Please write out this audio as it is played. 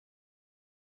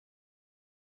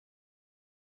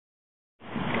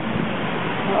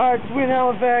Alright, so we're in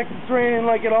Halifax. It's raining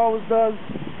like it always does.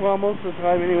 Well, most of the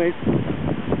time anyways.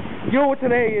 You know what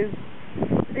today is?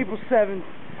 April 7th.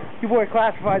 Your boy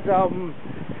Classified's album.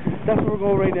 That's where we're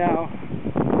going right now.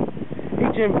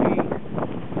 HMV.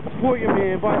 Support your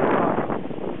man. Buy the copy.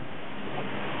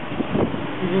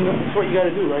 That's what you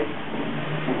gotta do, right?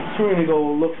 So we're gonna go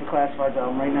look for Classified's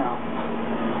album right now.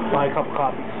 Buy a couple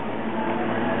copies.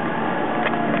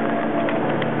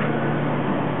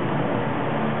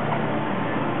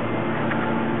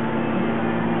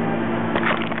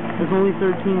 It's only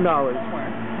 $13.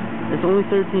 It's only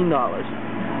 $13.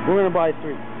 We're gonna buy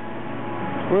 3.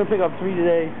 We're gonna pick up 3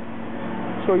 today.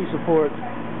 Show you support.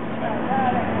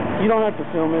 You don't have to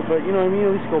film it, but you know what I mean.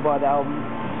 At least go buy the album.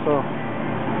 So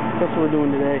that's what we're doing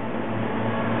today.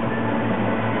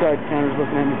 Guy counter's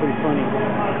looking at me pretty funny.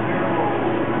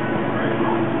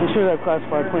 I'm sure that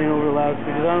Classified playing over the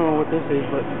loudspeakers. I don't know what this is,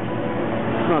 but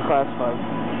it's not Classified.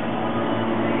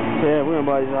 So yeah, we're gonna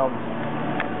buy these albums.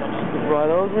 Buy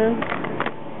those, man.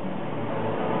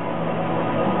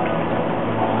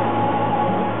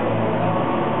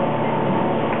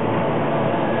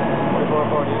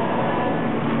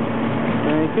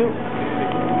 Thank you.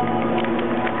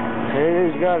 There it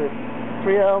is, you got it.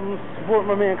 3 albums. Support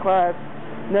my man Class.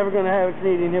 Never gonna have a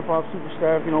Canadian hip hop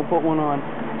superstar if you don't put one on.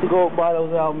 So go buy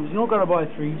those albums. You don't gotta buy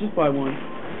 3, just buy 1.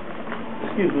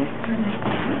 Excuse me.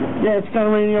 Yeah, it's kind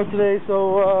of raining out today,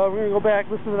 so we're gonna go back,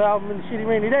 listen to the album in the shitty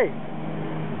rainy day.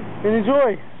 And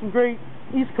enjoy some great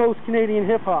East Coast Canadian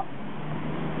hip-hop.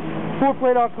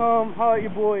 4play.com, holla at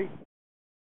your boy.